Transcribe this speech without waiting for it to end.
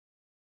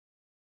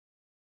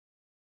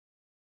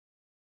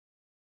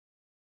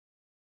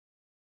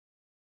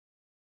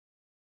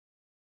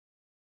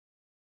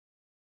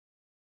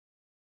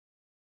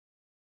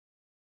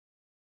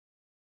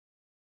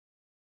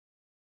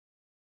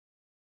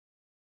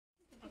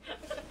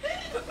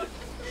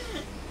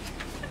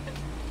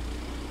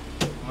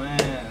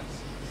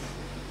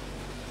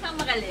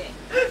kali.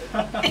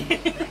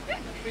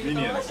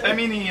 Minions.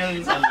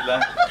 Minions, ano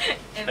lang.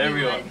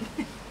 Everyone.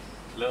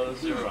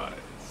 Close your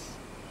eyes.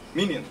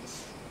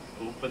 Minions.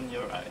 Open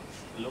your eyes.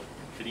 Look,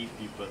 3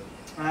 people.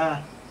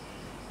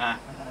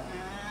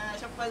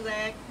 Siya pa,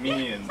 Zek.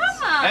 Minions.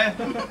 Sama.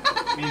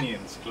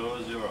 Minions,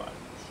 close your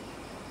eyes.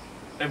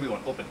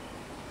 Everyone, open.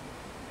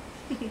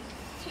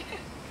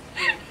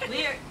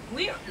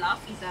 Weird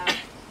laugh, Isa.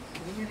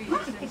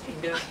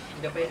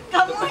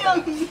 Kamu yung...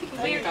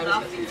 Weird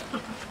laugh.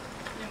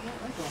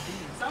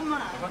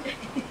 Sama.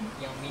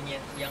 Yang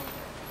minion, yang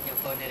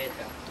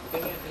Ponereta.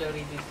 Kalau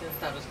resistance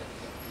terus kan?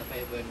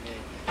 Sampai burn dia.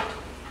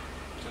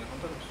 Sana kau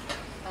terus.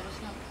 Terus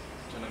lang.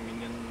 Sana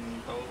minion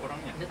tahu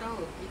orangnya. Dah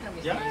tahu, kita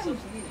mesti Jangan.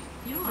 resolve sendiri.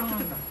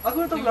 Aku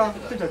dah tahu lah,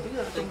 itu jatuh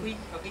je.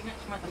 Aku ingat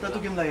cuma Atau tu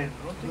game lain.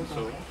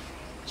 So,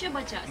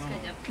 Cuba baca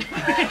sekejap.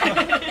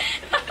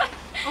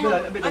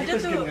 Beda Ada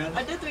first tu, game kan.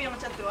 ada tu yang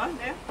macam tu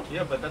dia.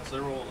 yeah, but that's the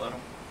rule.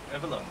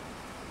 Evelyn.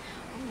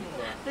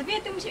 Tapi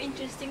itu macam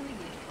interesting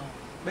lagi.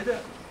 Beda.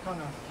 Kau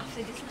nak?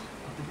 After this lah.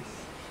 After this.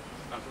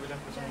 Aku bilang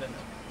aku 9.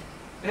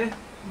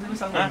 Ini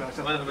sama Hah? lah.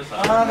 Mana besar?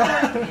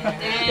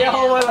 Ya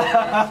awal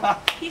lah.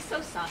 He's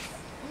so sus.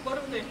 Baru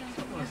tu.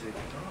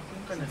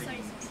 Sorry,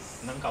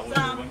 sus. Nang kau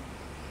Sam. tu bang.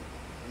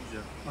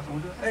 Easier. Masa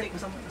muda.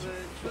 Bersama.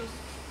 Choose.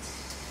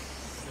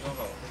 Nang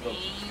kau. Let's go.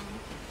 Same.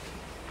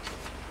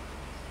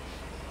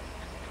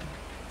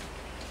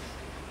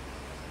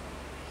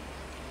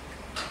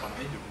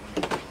 Panai juga.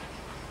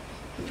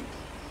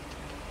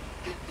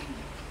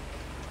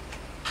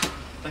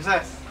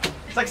 Success!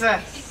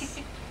 Success!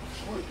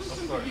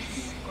 Of course.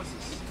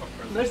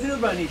 There's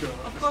still berani tu.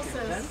 Of course,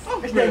 sis.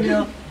 It's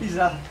Daniel.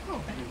 Iza.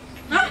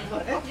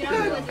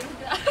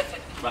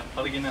 Bah,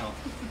 original.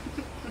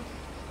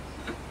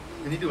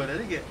 Ini dua dah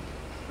lagi.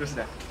 Terus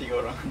dah, 3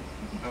 orang.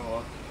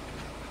 Oh.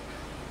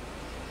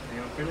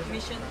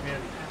 Mission.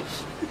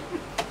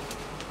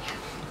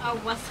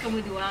 Awas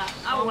kamu dua.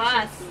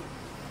 Awas.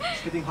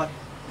 It's getting hot.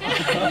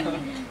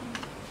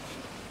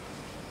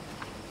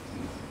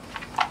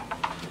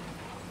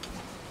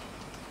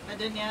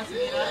 Ada niya,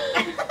 Samira.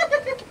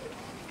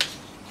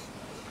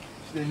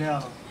 It's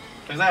Daniel.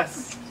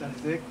 Success!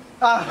 Sazik.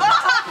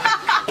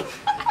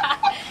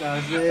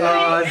 Sazik.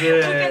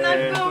 Bukan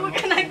aku,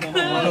 bukan aku.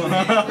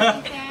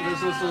 Terus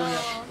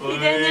susunya. Si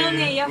Daniel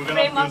ni, yang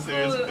frame aku.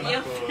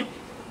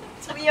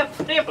 Yang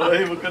frame aku.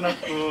 Oi, bukan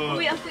aku.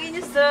 Uy, aku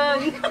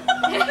innocent.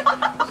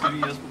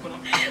 Serius,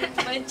 bukan aku.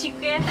 Mancing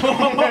ko yan.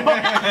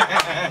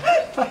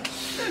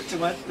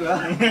 Cuma tu lah.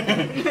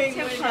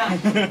 Siapa?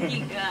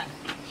 Tiga.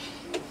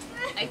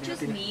 I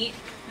choose me.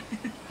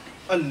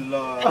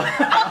 Allah.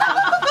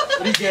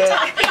 Reject.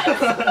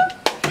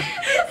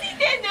 Si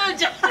Daniel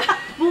dyan.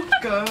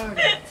 Bukan.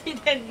 Si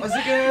Daniel. Masih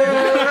ke?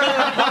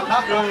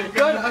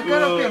 Kan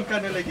aku yang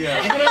kanan lagi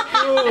ya. Bukan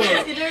aku.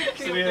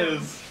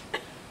 Serius.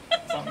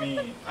 It's not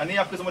me.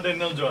 Ani aku sama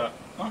Daniel juga.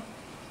 Hah?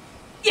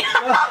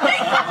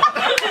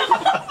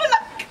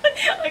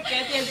 Okay,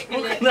 hati-hati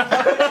kali.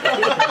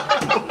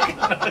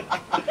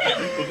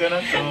 Bukan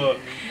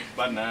aku.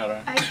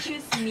 Benar. I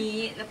choose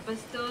me. Lepas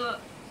tu,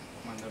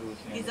 Mana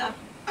rusnya? Iza.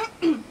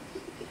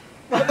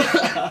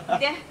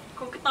 dia,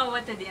 kau ketawa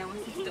tadi yang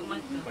masih tutup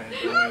mata.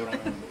 Banyak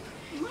orang.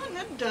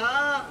 Mana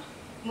dah?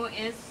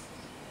 Muiz,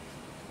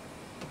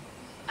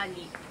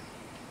 Ali.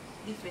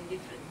 Different.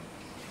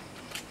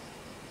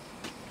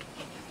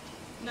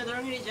 Ada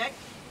orang reject?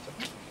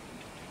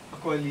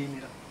 Aku Ali ni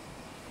lah.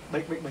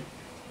 Baik.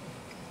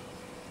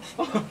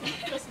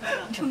 Terus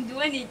dah. Cuma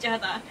dua ni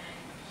jahat.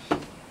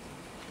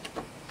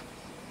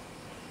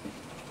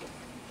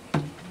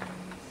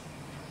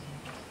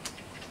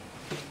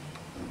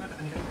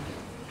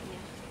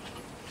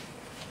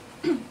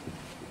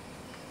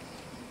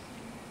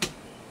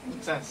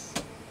 Success.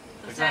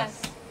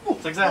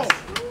 Success.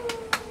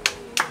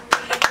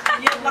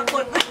 Dia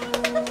lakon.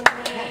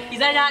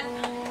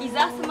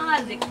 Iza sama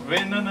Hazik.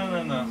 Wait, no.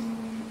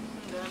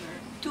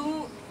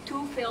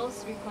 Two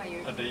fails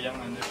required. Ada yang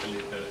anda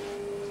pilih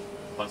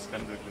paskan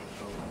dulu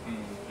tu.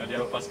 Ada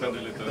yang paskan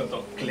dulu tu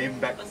untuk Claim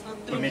back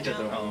furniture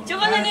tu.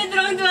 Cuba nanya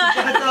dorang dua.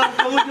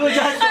 Kamu dua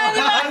jahat.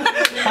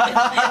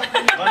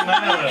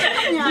 Benar.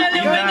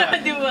 Mana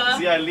dua?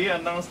 Si Ali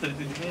andang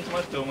strateginya cuma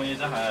tu punya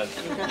jahat.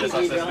 Dia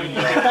sukses dulu.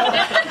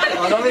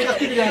 Orang lain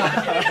kaki dia.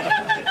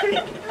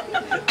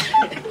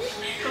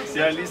 Si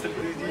Ali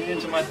strateginya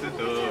cuma tu.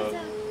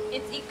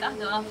 It's ikah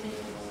doa.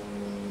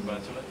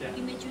 Baca lah ya.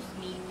 You may choose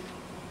me.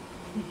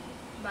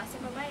 Bahasa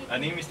baik.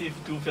 Ani mesti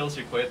 2 fails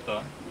required tu.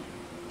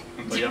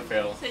 Untuk yang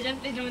fail. Sejam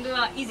cuma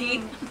dua. Easy.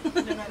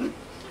 Jangan.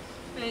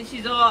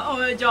 Shiza, oh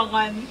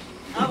jangan.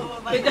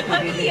 Beda.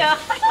 Iya.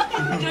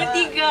 Cuma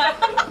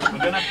 3.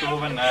 Bukan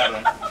aku, benar.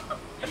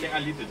 Kasi yang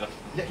Ali tu dah.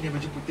 Dia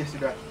baju putih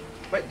sudah.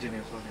 Baik je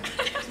ni soalnya.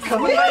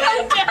 Kamu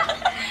aja.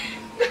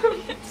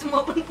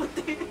 Semua pun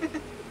putih.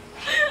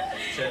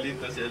 Si Ali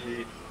tu, si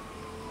Ali.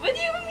 What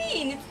do you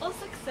mean? It's all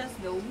success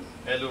though.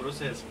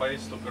 Lurus eh,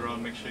 Spies, look around,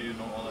 make sure you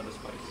know all of the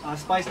Spies.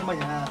 Spies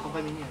namanya,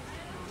 company niya.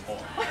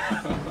 Oh.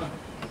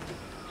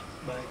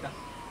 Baik dah.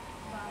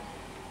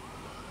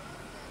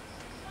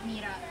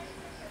 Mira.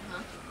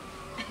 Huh?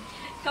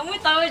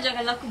 tahu je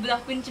kalau aku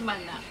berlakon macam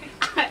mana.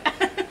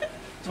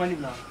 Cuma ni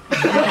belah.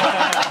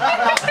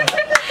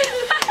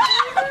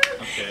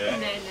 Okay.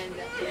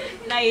 Tidak.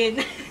 Lain.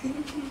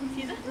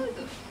 Sisa tu.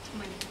 Macam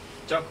mana?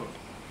 Choco.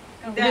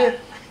 Dia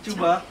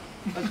cuba.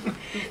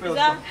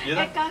 Iza, Ya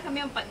dah. Eka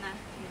kami empat na.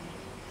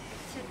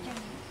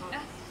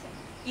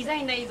 Iza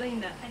hindi.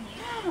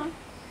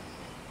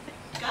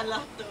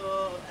 Kalah tu.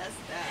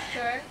 Asta.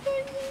 Sure.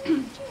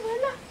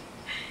 Wala.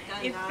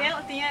 It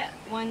felt niya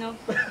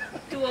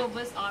two of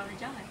us are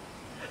dyan.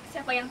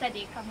 Siapa yang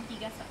tadi? Kamu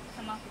tiga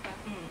sama aku kan?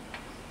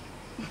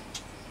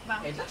 Bang.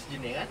 Last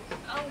din kan?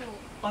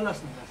 Oh. Alas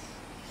na las.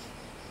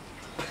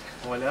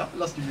 Wala?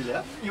 Last di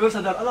bila? Iwan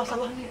sadar, alas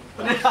salah ni.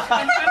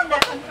 Confirm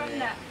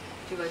dah.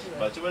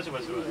 Coba. Cuba.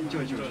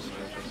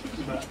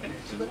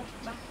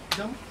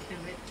 Jom.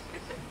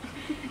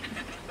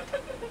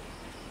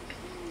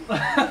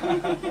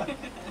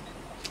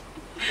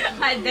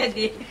 Ada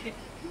deh.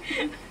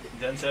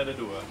 Diyan saya ada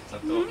 2.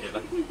 1 okay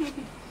lah.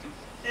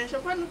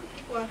 Siapa nak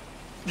kuah?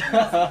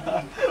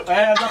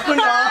 Lakon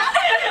na.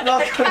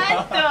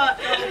 Kanto.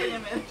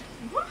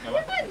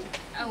 Apa?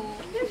 Oh.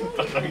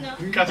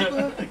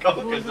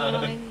 Kau kasi.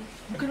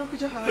 Bukan aku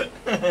jahat.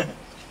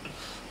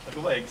 Aku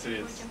baik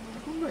serius.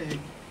 Aku baik.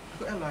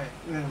 Aku alay.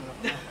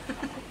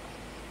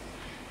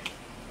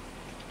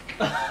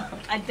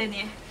 Ada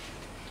nih.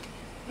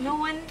 No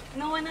one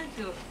na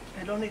to.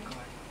 I don't like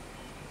it.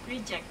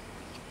 Reject.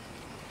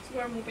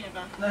 Swear mo punya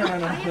ka. No.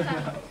 Ayun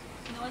lang.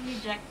 No one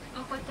reject.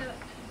 Ako to.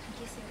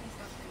 Gising.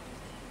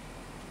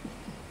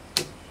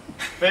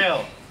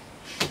 Fail.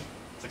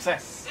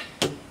 Success.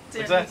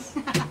 Success.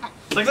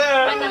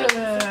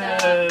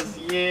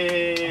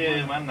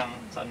 Yeay, manang.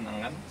 Sanang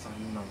kan?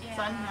 Sanang.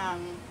 Sanang.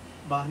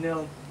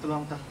 Bahnel,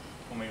 tulang tak.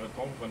 Oh my god,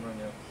 kau bukan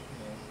mana?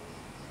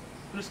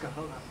 Terus kah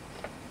kau kah?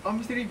 Oh,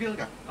 mesti reveal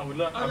kah?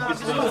 Wala, Wala,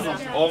 habis wala.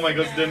 na. Oh my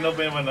god, din na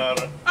pa yung manar.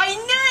 I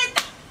knew it!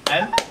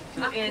 And?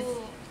 Is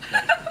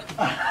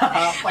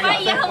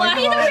Payah wah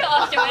itu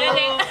macam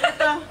mana?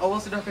 Awal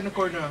sudah kena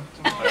corner.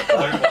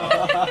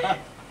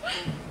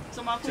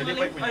 Sama aku Jadi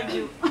galing baik punya.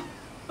 argue.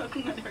 Aku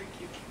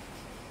nag-argue.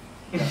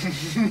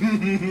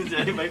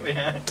 Jadi baik pa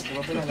yan. Diba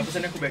pala,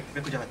 lapasan ako back.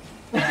 Aku jahat.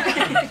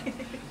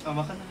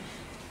 Makan na.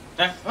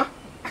 Hah?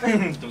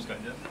 Terus ka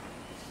dyan.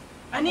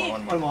 Ani,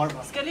 All more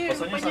ba? sekali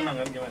Pasalnya rupanya, sanang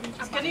kan gimana?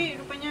 sekali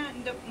rupanya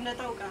hindi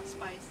tahu ka,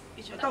 Spies.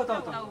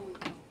 Tahu.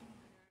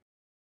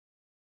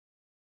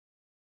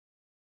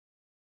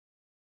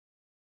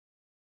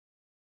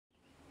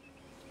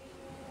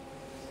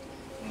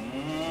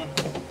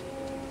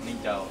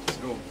 Ninja. Let's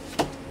go.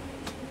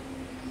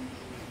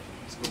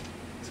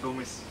 Let's go,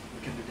 miss.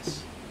 We can do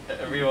this.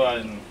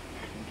 Everyone,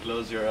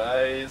 close your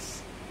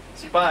eyes.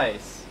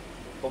 Spies,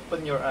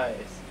 open your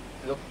eyes.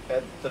 Look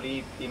at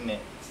 3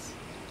 teammates.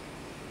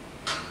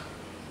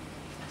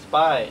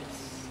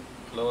 Spies,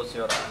 close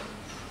your eyes.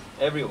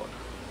 Everyone,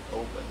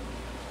 open.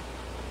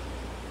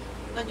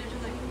 Lanjut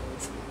tayo.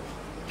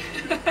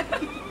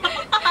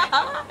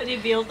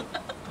 revealed.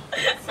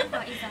 Siapa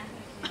Iza?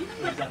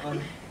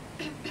 Example.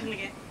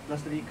 Lagi.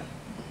 Last 3 ka.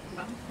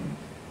 Ba?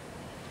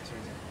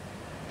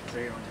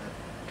 Sorry, ako jahat.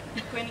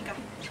 Kweni ka.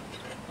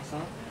 Asa?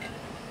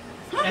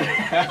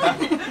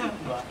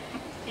 Ba?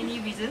 Any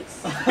reasons?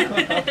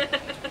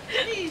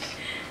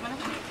 Mana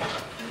ka?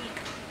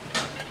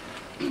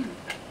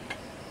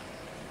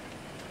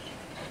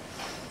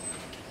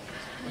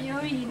 You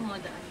already know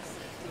the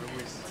answer.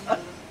 Always.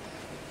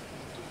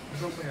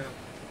 Gusto ko yan.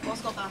 Boss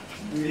ko ka.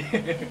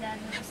 Tidak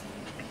ada.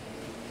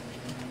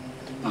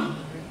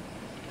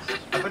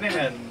 Apa nih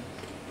men?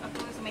 Ako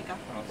sa may ka.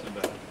 Oh,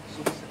 sudah.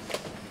 Sukses.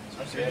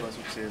 Okay.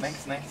 Sukses.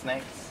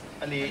 Next.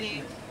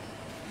 Ali.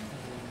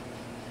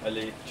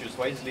 Ali, choose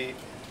wisely.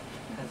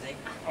 Kazek.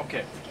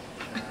 Okay.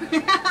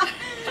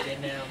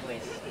 Then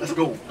West. Let's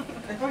go.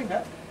 Ay, fine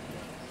that.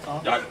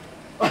 Jahat.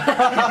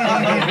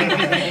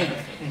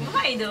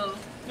 Why though?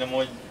 Yang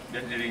mau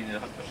dia diri niya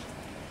lahat.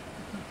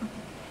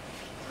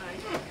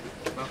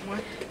 Bakit mo?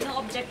 No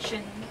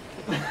objection.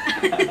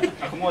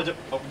 Aku mau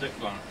object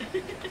lang.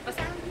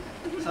 Pasang.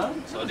 Saan?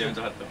 So dia yang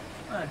jahat tuh.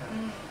 Ay,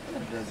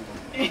 Brazil ko.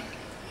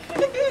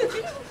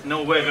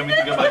 No way kami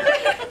 3 balik.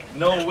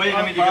 No way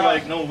kami 3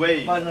 balik. No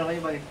way. Paano na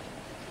kayo balik?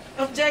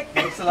 Object.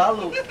 Balik sa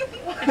lalo.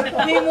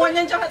 May mo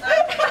niyan jahat.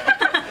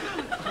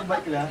 Ako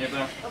balik lang.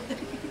 Ito.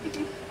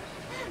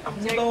 Ako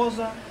tawo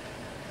sa...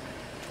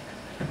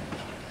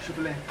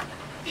 Shuple.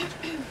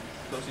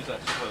 So sisa.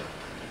 Shuffle.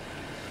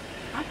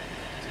 Hah?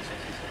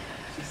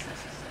 Sisa.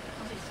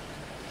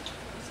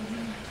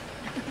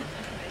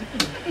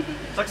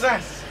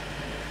 Success.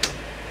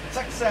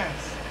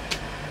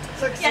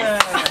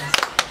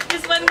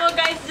 Just one more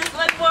guys, just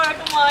one more,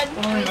 come on.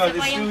 Oh my god,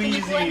 Siapa it's yang too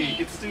penipuan easy.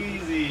 ni? It's too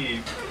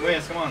easy.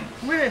 Wes, come on.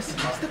 Wes,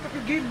 step up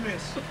your game,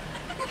 Wes.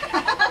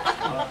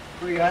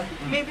 Kuyan.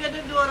 Maybe ada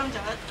 2 orang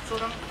jahat.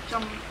 Seorang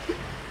macam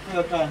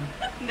Kuyan.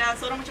 hindi,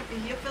 seorang macam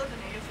you feel na,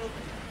 you feel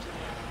na.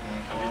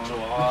 Kami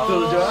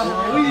Betul coba. jahat.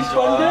 Wih,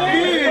 pandai.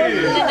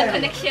 Ada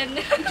connection.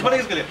 Coba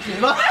lagi sekali.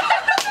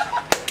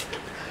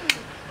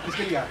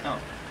 Sekali ya? Oh,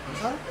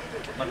 Masa?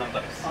 menang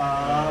terus.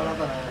 Ah,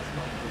 nata na.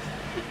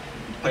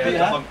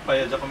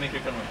 Paya aja kau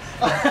mikirkan mas.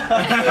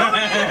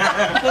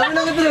 Kami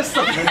na terus.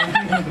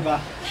 Diba?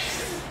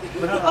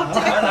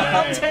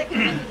 Object.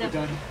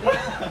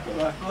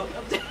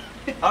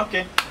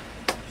 Okay.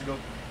 Go.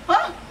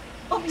 Hah?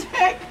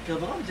 Object.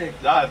 Coba objek.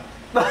 Jahat.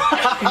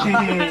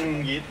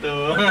 Gitu.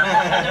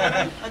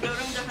 Ada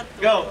orang jahat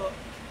tuh. Go.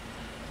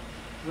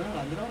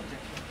 Beneran objek.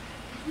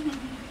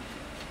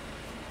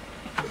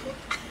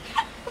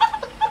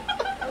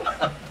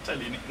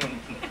 Cali ini.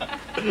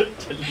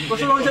 Kau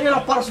suruh saya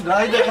lapar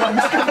sudah aja kan.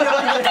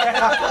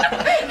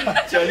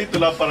 Cali itu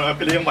lapar,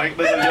 pilih yang baik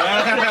dah saja.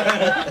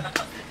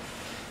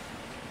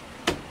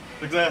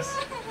 Sukses.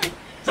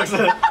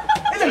 Sukses.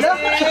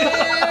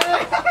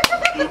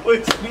 Woi,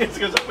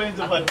 siapa yang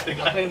jahat?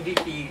 Aku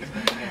MVP.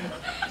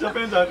 Siapa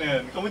yang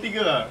jahat? Kamu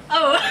 3 lah.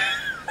 Oh.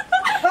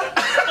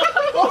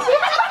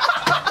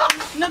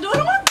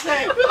 Nadurong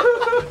object.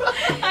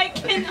 I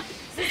cannot.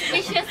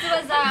 Suspicious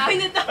was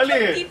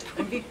Ali,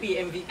 MVP.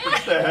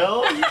 what the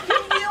hell?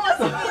 Hindi yung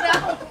masira.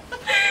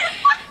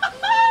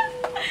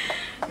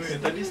 Wait,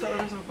 tadi start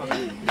orang siapa?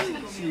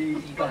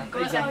 Si Ikan.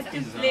 Because how to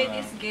play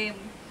this game.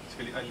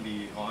 Sekali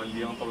Ali,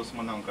 Ali yang terus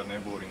menang karena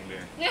boring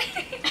deh.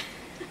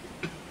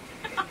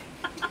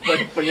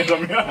 Baik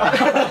penyerangnya.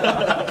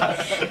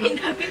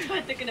 Inapit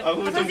mata ko na. Ako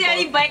Pasal si jumpa-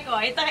 Ali bike ko,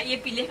 ito ia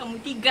pilih kamu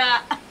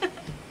 3.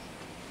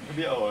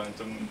 Tapi awal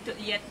macam Untuk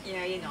lihat,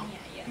 ya, you know.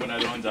 Yeah.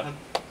 benar orang jahat.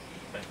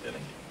 Baik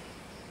lagi.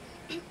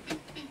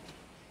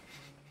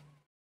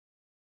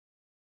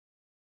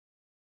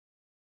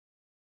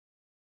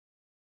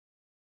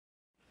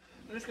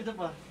 Terus kerja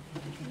apa?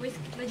 Wis,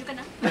 baju ka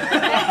na?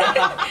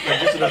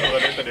 Lagi sudah keluar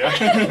dari tadi ya.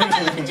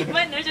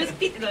 Cuma na, just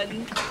speed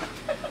run.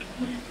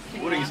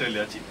 Boring saya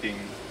lihat cheating.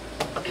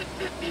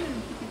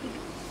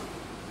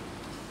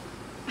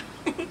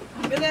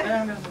 Bili.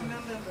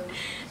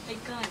 I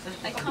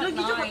can't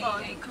Lagi jahat lie. ka.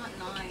 I can't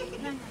lie.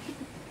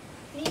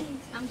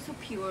 I'm so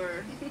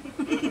pure.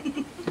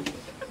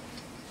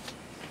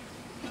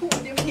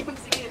 Hindi mo yung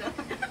masira.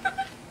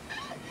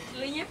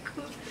 Lunya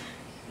ko.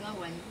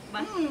 Lawan.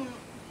 Ba?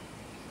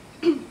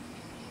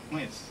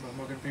 Nice.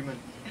 Morgan Freeman.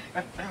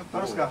 Aku.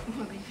 Harus kah?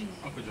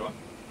 Aku jual.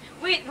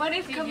 Wait, what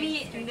if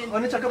kami...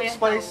 Ano cakap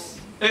Spies?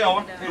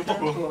 Awak lupa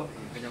ko.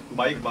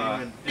 Baik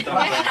ba? Ito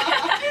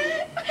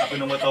aku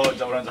nama tahu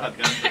orang jahat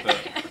kan.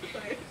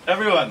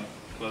 Everyone,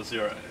 close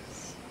your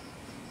eyes.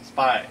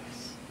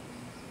 Spies,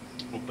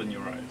 open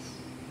your eyes.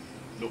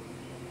 Look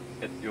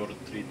at your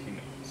 3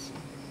 teammates.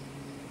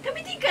 Kami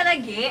 3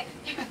 lagi.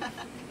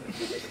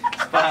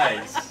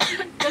 Spies,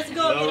 Let's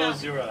go, Mira.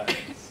 close your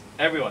eyes.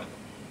 Everyone,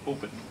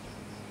 open.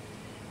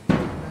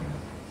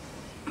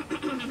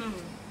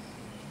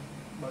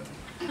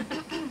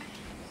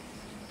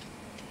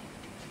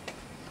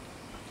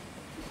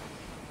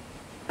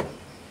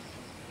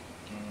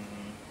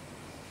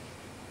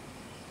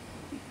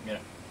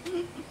 Mira.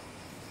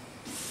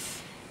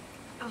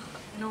 Oh,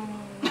 no.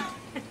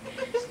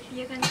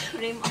 Dia kan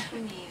frame aku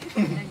ni.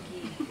 Lagi.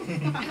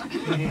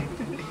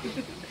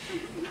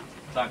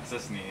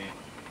 Success nih.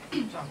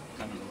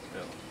 Kan lu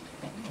fail.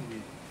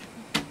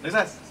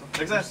 Success.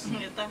 Success.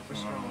 Ito.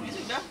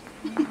 Sudah?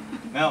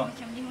 Mel.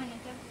 Macam di mana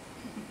tu?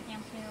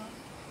 Yang pero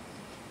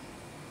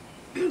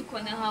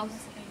Kau na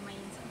house kay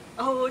main sa.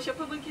 Oh,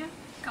 siapa bagi ya?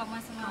 kau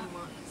sama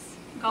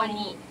Kau.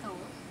 wali. Kau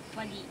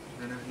wali.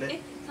 Eh,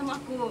 sama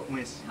aku.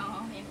 Muis.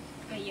 Oh, yang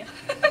kaya.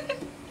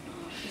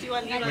 Si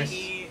Wali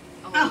lagi.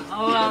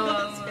 Oh.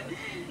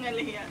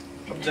 Ngali ya.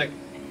 Object.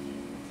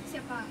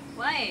 Siapa?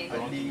 Why?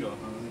 Tolong 3.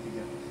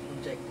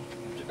 Objek.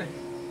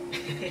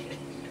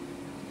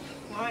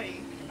 Why?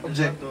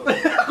 Objek.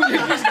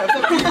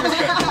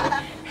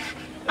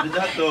 Ada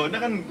jatuh. Dia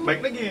kan baik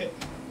lagi.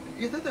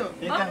 Itu tuh.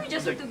 Ya Baru kan?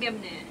 just Object. satu game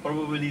ni.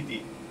 Probability.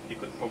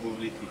 Ikut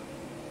probability.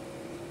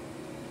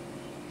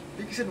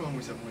 Dia kisah nama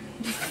Muis semuanya.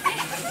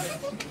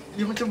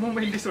 Dia macam mau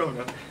main di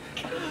Surabaya.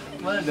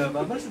 Mana dah?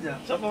 Babar saja.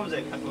 Siapa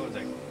objek? Aku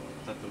objek.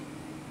 1.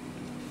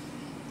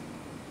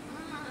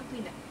 Aku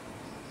tidak.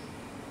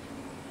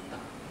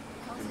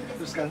 Kau sudah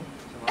Teruskan.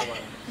 Sama awal.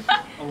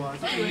 Awal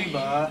itu ini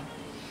bah.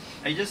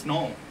 I just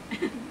know.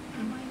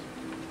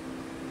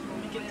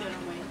 Mikir tu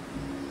ramai.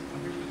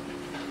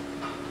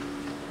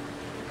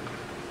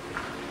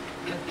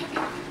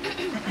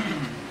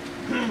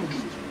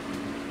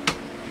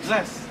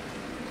 Success.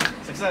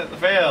 Success.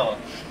 Fail.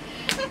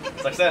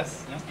 Success.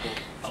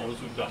 Tahu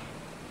sudah.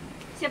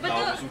 Siapa Tahu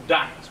tu?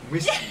 sudah.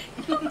 Muis.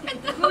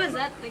 Who was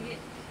that lagi?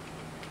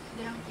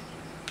 Dorang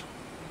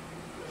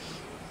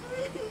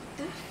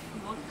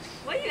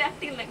Why are you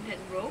acting like that,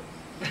 bro?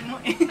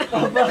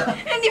 Apa?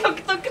 Hindi ba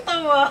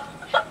ketawa?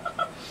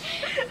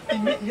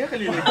 Timiknya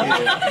kali lagi.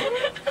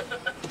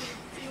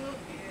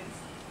 Yes.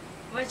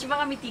 Wah, cuma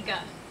kami 3.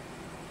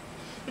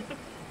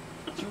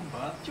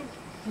 Coba.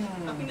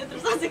 Aku na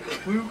terus saja ko.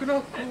 Uy,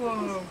 kenapa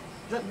aku?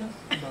 Zat na.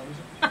 Bagus.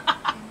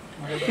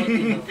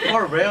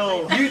 For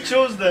real. You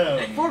chose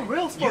them. For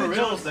reals, You for reals.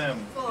 chose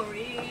them. For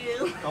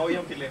real. Kau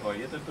yang pilih oh,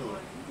 itu tuh.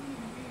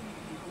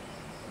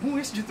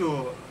 Muis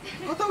gitu.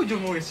 Kau tahu je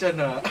Muis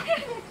sana.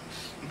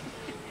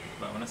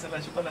 Mana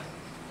salah, coba lah.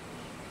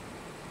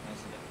 Mana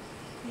salah.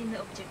 Hindi na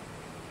object.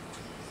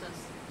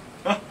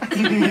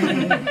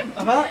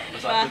 Apa?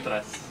 Bersatu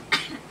trust.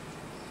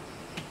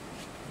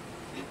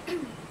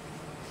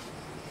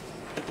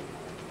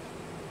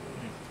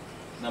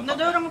 Nampak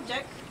Ada tak? orang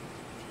objek?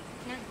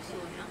 Nafsu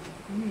nak.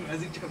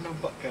 Aziz cakap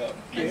nampak ke?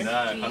 Okay.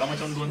 Nah, kalau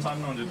macam tuan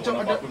sana je tu, Macam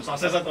nampak ada- aku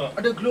sukses satu.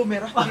 Ada glow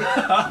merah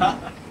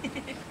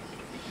sikit.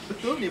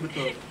 Betul ni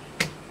betul.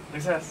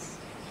 Sukses.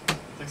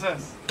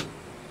 Sukses.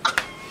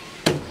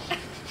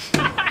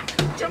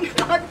 Macam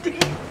tadi.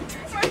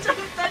 Macam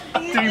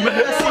tadi. Terima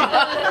kasih.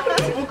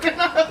 Bukan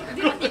aku.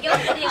 Dia tiga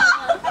tadi.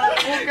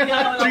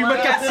 Terima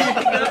kasih.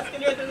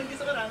 Sekali ada lagi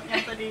seorang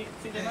yang tadi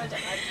si Dana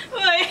jangan.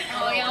 Woi.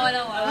 Oh, yang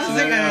awal-awal.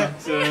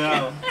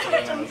 Sudah.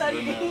 Macam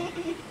tadi.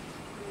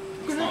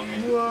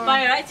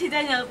 By right, si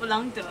Daniel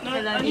pulang tu. No,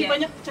 Kalau ni dia.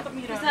 banyak cakap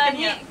Mira. Pasal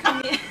ni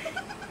kami,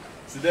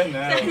 Sudah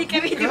nah. tadi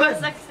kami dua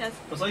sukses.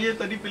 Pasal saya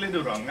tadi pilih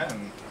diorang kan.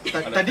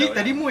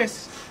 Tadi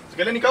Mues.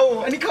 Sekalian ni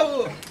kau. Ini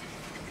kau.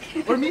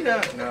 Or Mira.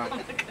 Nah.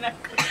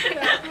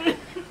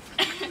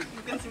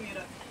 Bukan si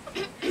Mira.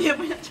 Dia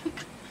banyak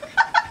cakap.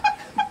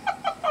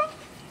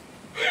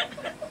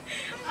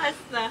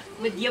 Asla,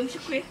 berdiam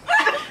syukur.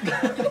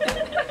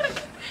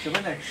 Siapa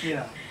next?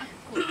 Mira.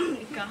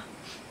 Ika.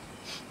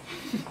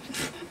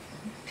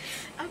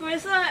 Aku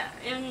rasa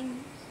yang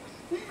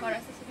Kau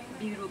rasa suka yang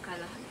mana? biru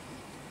kalah.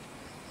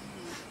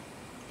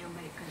 Yang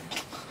baik kalah.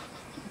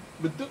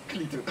 Betul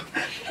kali tu.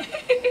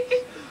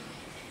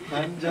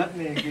 Anjat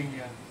ni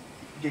gengnya.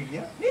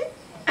 Gengnya? Ni?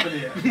 Apa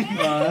dia?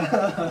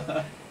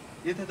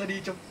 Ya tadi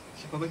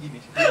siapa bagi ni?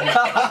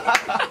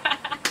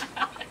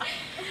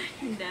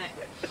 Tidak,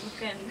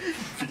 bukan.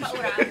 Empat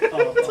orang.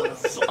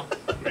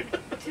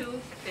 Two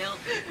felt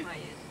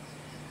quiet.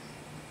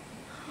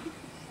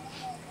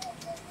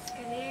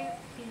 Sekali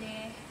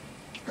pilih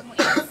kamu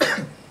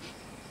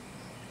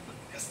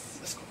Yes,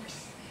 let's go.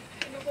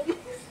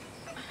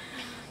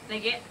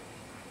 Lagi?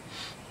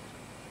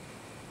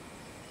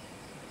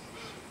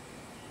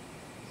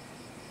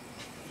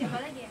 Siapa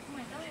lagi? Aku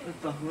mana tahu.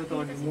 Aku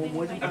tahu ni Momo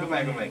je. Aku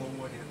baik, aku baik.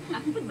 Momo dia.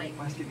 Aku pun baik.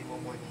 Pasti ni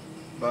Momo ni.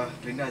 Bah,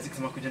 Linda Aziz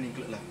sama aku jangan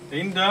include lah.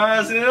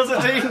 Indah, sini rasa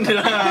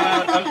indah.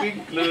 Aku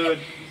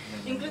include.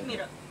 Include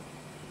Mira.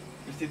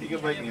 Mesti tiga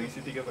baik ni, mesti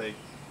tiga baik.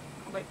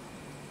 Aku baik.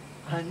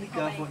 Ni Oh,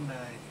 kah baik.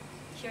 Fortnite.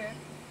 Sure.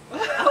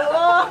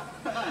 Oh.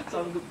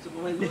 Sanggup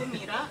semua Aku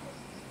Mira.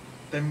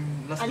 Time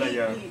last Ali,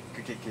 layar Ali.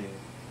 ke KK.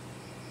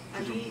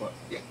 Ali. Jumpa.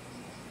 Ya.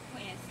 Oh,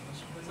 yes.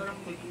 Seorang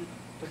baik.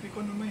 Tapi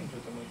kau nak main tu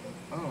sama kau.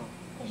 Oh.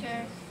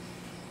 Sure.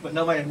 Buat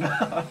nama yang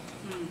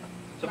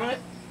Siapa ni?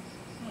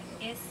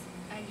 Yes.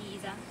 Ali,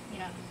 Iza,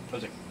 Mira.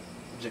 Project.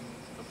 objek.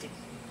 Objek.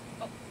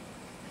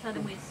 Pasal ada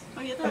Muiz.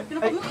 Oh ya tak.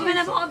 Kenapa aku?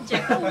 Kenapa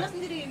objek? Aku lah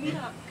sendiri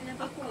Mira.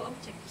 Kenapa aku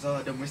objek? So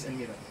ada Muis and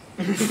Mira.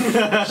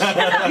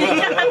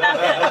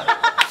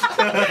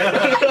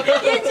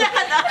 Dia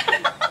jahat lah.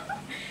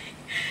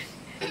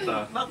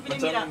 Tak. Bak pilih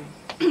Mira.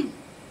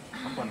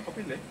 Apa nak kau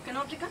pilih?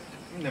 Kenapa objek kan?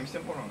 Dah mesti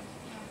apa orang.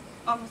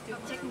 Oh mesti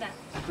Objek objek. enggak?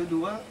 Satu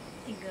dua.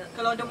 Tiga.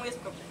 Kalau ada Muis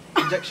bukan objek.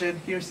 Objection,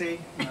 hearsay.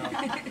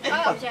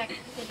 Oh, objek.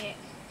 Jadi,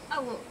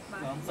 Aku.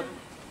 Empat.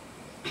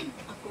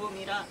 Aku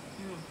Mira.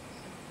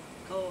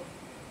 Kau.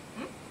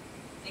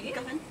 Lagi?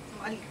 Ika kan?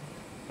 Sama Ali.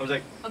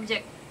 Project.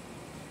 Objek.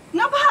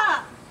 Kenapa?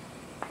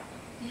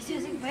 Ya, si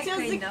Aziz baik Si ke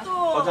Aziz Indah? tu.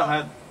 Kau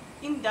jahat.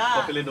 Indah.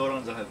 Kau pilih dua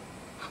orang jahat.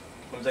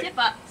 Project.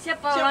 Siapa?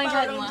 Siapa orang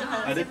jahat orang Mak?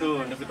 jahat? Ada tu,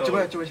 aku tahu. Coba.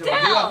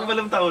 Aku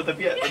belum tahu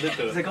tapi ada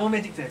tu. Saya kamu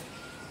magic saya.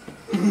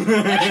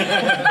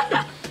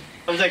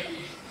 Project.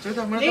 Coba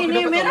tak mana Ni, tahu ni,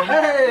 pendapat merah.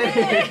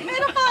 tolong.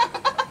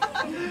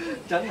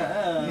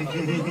 Jangan.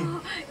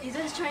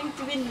 Izza's trying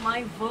to win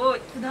my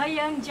vote. Sudah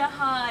yang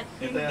jahat.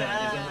 Kita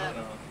Indah.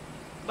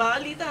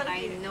 Bali tak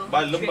I lagi. know.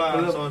 Balum ba?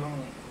 Belum. So,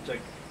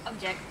 check.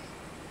 Objek.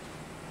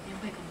 Yang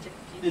baik objek.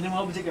 Ini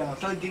mau objek ah.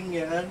 Pasal geng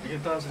ya kan.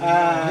 Kita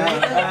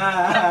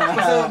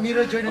Pasal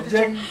Mira join nanti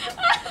Objek.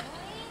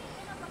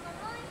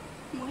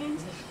 Muin.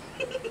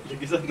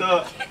 Lagi satu.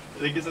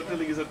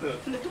 Lagi satu.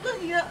 Itu kan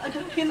dia ada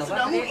hints Sabar,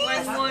 dah tadi. Muin.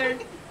 One more.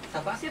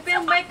 Siapa? Siapa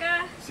yang baik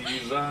ah? Si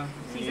Iza,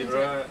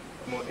 Mira,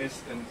 Moes,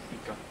 and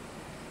Ika.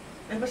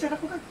 Pasal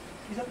aku kan.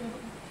 Bisa punya.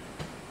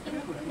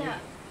 enggak.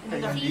 Tak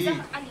Si jadi. Iza,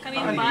 Ali. Kami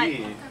Ali. empat.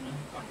 Kami.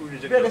 Aku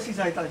reject. Biar ada si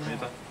Zai tak Ni je.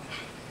 tak.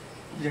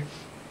 Objek.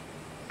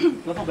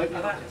 Lepas baik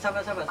Apa?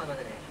 Sabar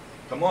tadi.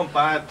 Kamu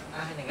empat.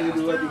 Ini 1,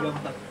 2, 3,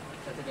 4.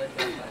 1, 2,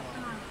 3,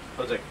 4.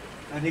 Project.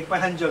 Ni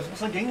kepahan Jos.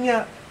 Pasal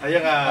gengnya.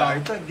 Ayah Ah,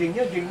 kan. itu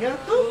gengnya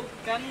tu.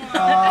 Kan.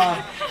 Ah.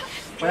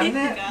 Payah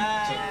ni.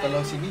 Kan. Kalau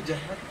sini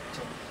jahat.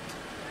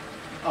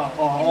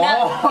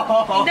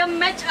 Indah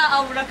match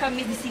aura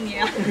kami di sini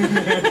ya.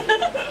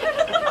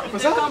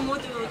 Pasal kamu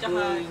tu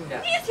jahat.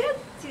 Indah. Iya siap.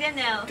 Si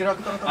Daniel. Kira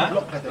aku tak tahu Hah?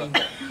 blok kata.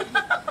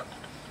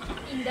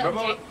 Indah Berapa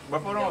objek.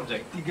 berapa orang objek?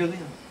 3 ni.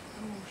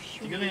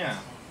 Tiga ni ya.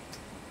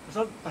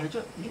 Pasal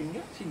tahajud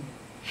gengnya sini.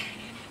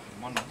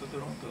 Mana tu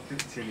orang tu? Tu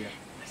Celia.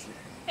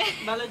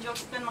 Bala juga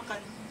aku kan makan.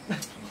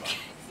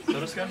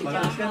 Teruskan.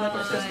 Teruskan.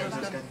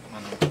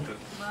 Mana tu?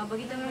 Ma,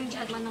 bagi tahu orang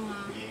jahat mana nga.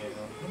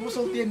 Kamu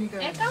saltian ni kan?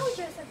 Kau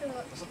je satu.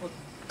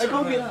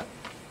 Kau bilang.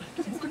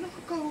 Bukan aku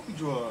kau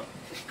jual.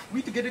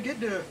 We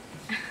together.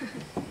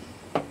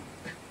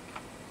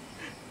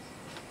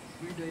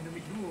 We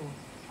dynamic duo.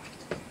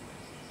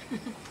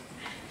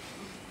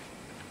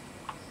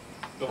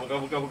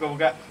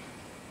 Buka.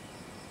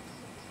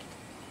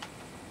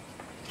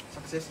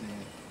 Sukses ni.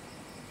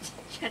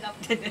 Shut up,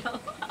 Daniel.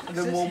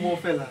 Ada Momo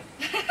fail lah.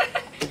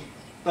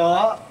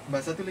 Tak.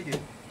 Bahasa tu lagi.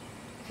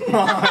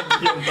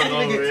 Diam tak Satu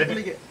lagi, satu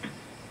lagi.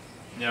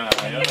 Ya,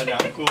 yang tanya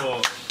aku.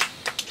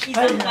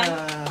 Isang kan?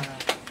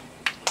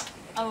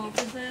 Oh,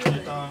 pasal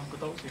Aku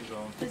tahu sih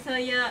kau. pasal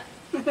ya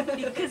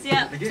because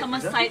ya Lagi,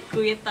 sama Izzah? side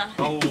ku ya ta.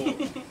 Tahu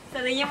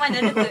Salahnya mana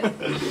tu?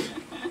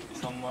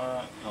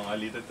 sama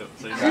Ali tetap.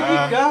 Saya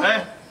Tiga.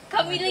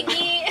 Kami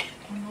lagi.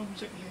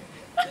 objek ni.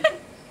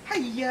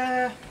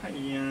 Hayya.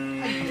 Hayya.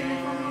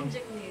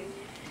 Objek ni.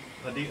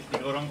 Tadi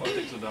 3 orang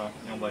objek sudah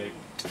yang baik.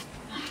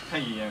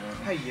 Hayya.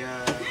 Hayya.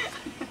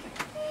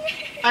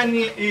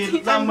 Ani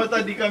sama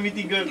tadi kami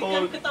 3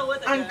 kau. Ketawa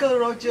tak? Uncle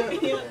Roger.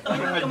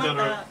 Tawa ke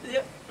mata.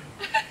 Ya.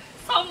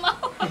 Sama.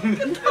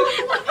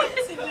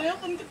 Sila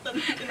pun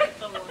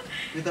ketawa.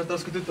 Dia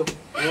terus ketutup.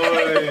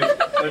 Woi,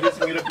 tadi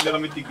semirip bila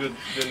kami 3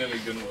 dan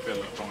lagi nufel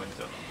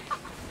pengajar.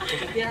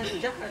 Dia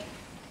jahat.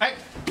 Hai.